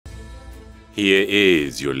Here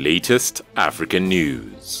is your latest African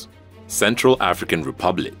news. Central African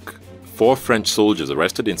Republic. 4 French soldiers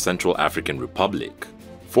arrested in Central African Republic.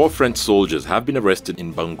 4 French soldiers have been arrested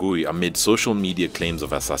in Bangui amid social media claims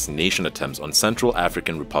of assassination attempts on Central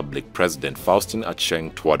African Republic President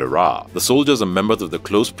Faustin-Archange Touadéra. The soldiers are members of the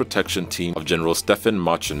close protection team of General Stéphane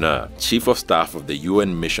Marchener, Chief of Staff of the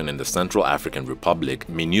UN mission in the Central African Republic,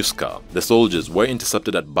 MINUSCA. The soldiers were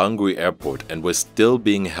intercepted at Bangui Airport and were still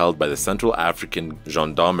being held by the Central African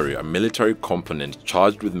Gendarmerie, a military component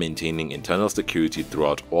charged with maintaining internal security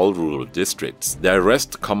throughout all rural districts. The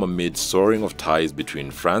arrests come amid soaring of ties between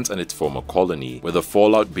France and its former colony, with the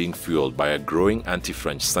fallout being fueled by a growing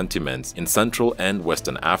anti-French sentiments in Central and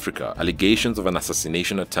Western Africa. Allegations of an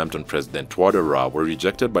assassination attempt on President Touadéra were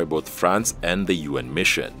rejected by both France and the UN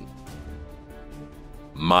mission.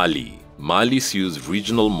 Mali. Mali sues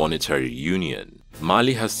Regional Monetary Union.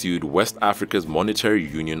 Mali has sued West Africa's monetary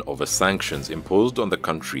union over sanctions imposed on the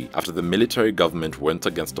country after the military government went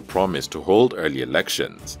against a promise to hold early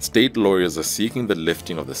elections. State lawyers are seeking the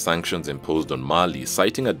lifting of the sanctions imposed on Mali,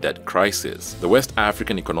 citing a debt crisis. The West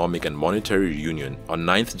African Economic and Monetary Union on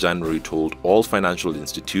 9th January told all financial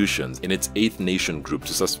institutions in its 8th nation group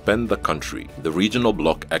to suspend the country. The regional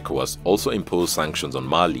bloc ECOWAS also imposed sanctions on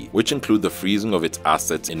Mali, which include the freezing of its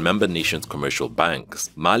assets in member nations' commercial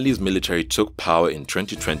banks. Mali's military took power in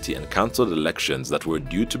 2020 and cancelled elections that were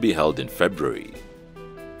due to be held in February.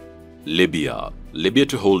 Libya. Libya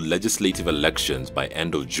to hold legislative elections by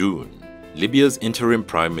end of June. Libya's interim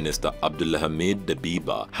Prime Minister Abdulhamid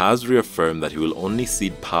Dbeibah has reaffirmed that he will only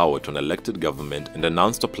cede power to an elected government and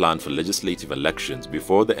announced a plan for legislative elections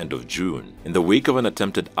before the end of June, in the wake of an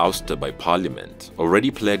attempted ouster by parliament. Already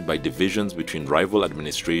plagued by divisions between rival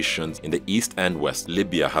administrations in the east and west,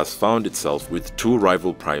 Libya has found itself with 2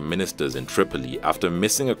 rival prime ministers in Tripoli after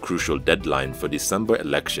missing a crucial deadline for December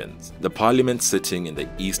elections. The parliament sitting in the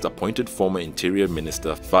east appointed former Interior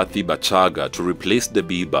Minister Fathi Bachaga to replace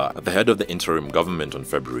Dbeibah at the head of the interim government on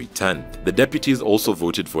February 10th. The deputies also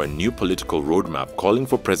voted for a new political roadmap calling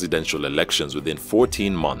for presidential elections within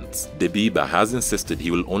 14 months. Dbeibah has insisted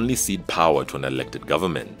he will only cede power to an elected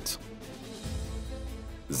government.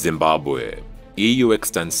 Zimbabwe. EU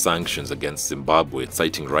extends sanctions against Zimbabwe,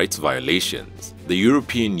 citing rights violations. The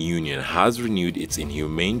European Union has renewed its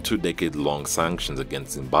inhumane 2-decade-long sanctions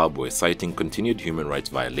against Zimbabwe, citing continued human rights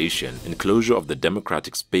violation and closure of the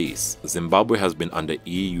democratic space. Zimbabwe has been under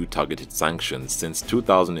EU-targeted sanctions since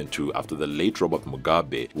 2002 after the late Robert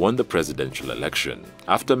Mugabe won the presidential election.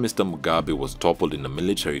 After Mr. Mugabe was toppled in a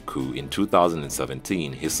military coup in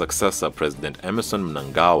 2017, his successor, President Emmerson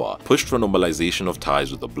Mnangagwa, pushed for normalization of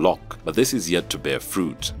ties with the bloc, but this is yet to bear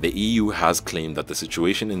fruit. The EU has claimed that the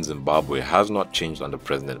situation in Zimbabwe has not changed under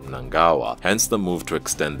President Mnangagwa, hence the move to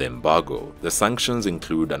extend the embargo. The sanctions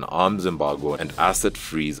include an arms embargo and asset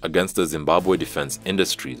freeze against the Zimbabwe Defense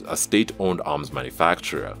Industries, a state-owned arms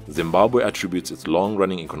manufacturer. Zimbabwe attributes its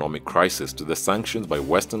long-running economic crisis to the sanctions by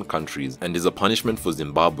Western countries and is a punishment for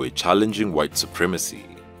Zimbabwe challenging white supremacy.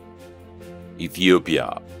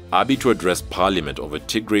 Ethiopia. Abiy to address parliament over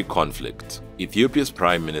Tigray conflict. Ethiopia's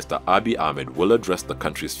Prime Minister Abiy Ahmed will address the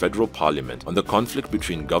country's federal parliament on the conflict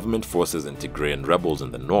between government forces and Tigrayan rebels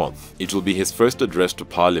in the north. It will be his first address to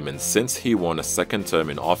parliament since he won a second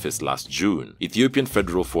term in office last June. Ethiopian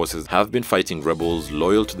federal forces have been fighting rebels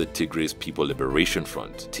loyal to the Tigray People Liberation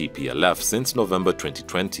Front (TPLF) since November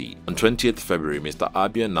 2020. On 20th February, Mr.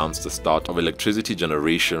 Abiy announced the start of electricity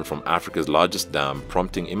generation from Africa's largest dam,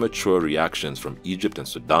 prompting immature reactions from Egypt and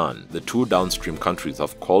Sudan. The 2 downstream countries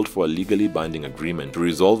have called for a legally binding agreement to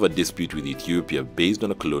resolve a dispute with Ethiopia based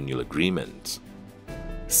on a colonial agreement.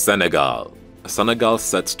 Senegal. Senegal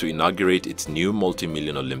sets to inaugurate its new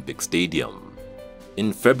multi-million Olympic stadium.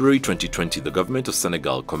 In February 2020, the government of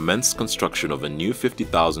Senegal commenced construction of a new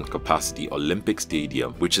 50,000 capacity Olympic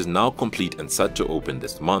stadium, which is now complete and set to open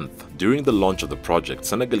this month. During the launch of the project,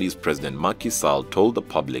 Senegalese President Macky Sall told the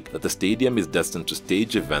public that the stadium is destined to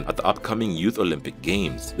stage events at the upcoming Youth Olympic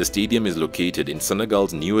Games. The stadium is located in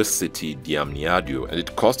Senegal's newest city, Diamniadio, and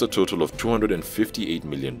it cost a total of $258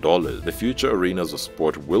 million. The future arenas of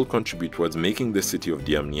sport will contribute towards making the city of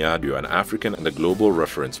Diamniadio an African and a global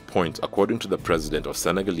reference point, according to the president of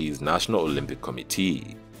Senegalese National Olympic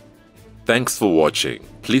Committee. Thanks for watching.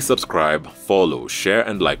 Please subscribe, follow, share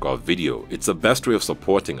and like our video. It's the best way of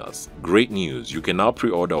supporting us. Great news, you can now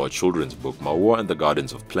pre-order our children's book Maua and the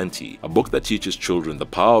Gardens of Plenty, a book that teaches children the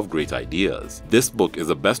power of great ideas. This book is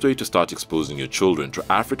the best way to start exposing your children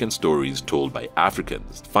to African stories told by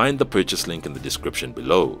Africans. Find the purchase link in the description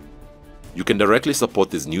below. You can directly support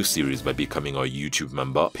this new series by becoming our YouTube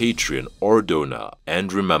member, Patreon or donor.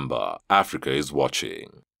 And remember, Africa is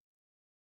watching.